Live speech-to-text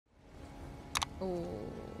Oh,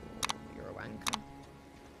 you're a wanker.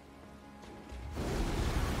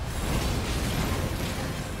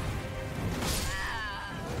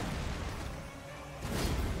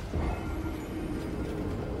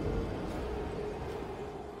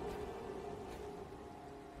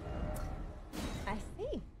 I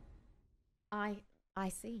see. I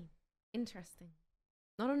see. Interesting.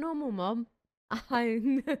 Not a normal mob. I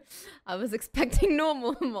was expecting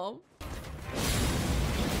normal mob.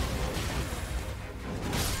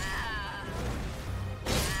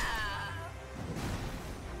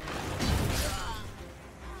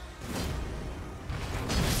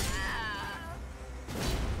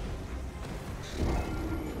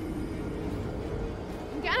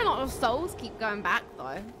 I'm getting a lot of souls keep going back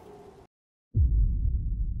though.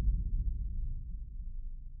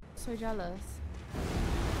 So jealous.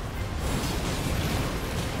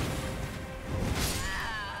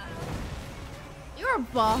 You're a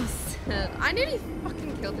boss. I nearly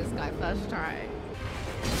fucking killed this guy first try.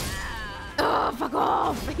 Oh, fuck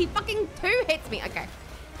off. He fucking 2 hits me. Okay.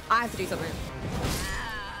 I have to do something.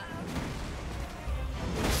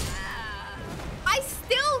 I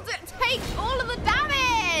still take all of the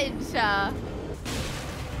damage. I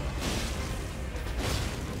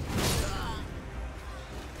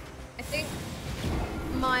think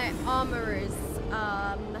my armor is,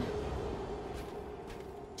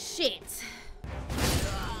 shit.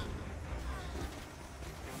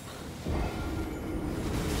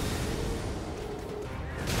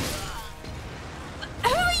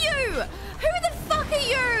 Who are you? Who the fuck are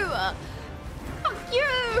you? Fuck you.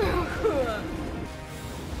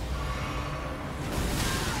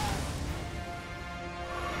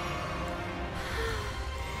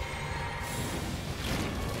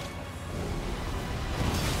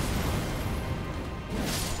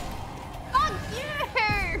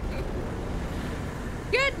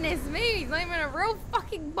 Goodness me, he's not even a real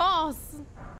fucking boss.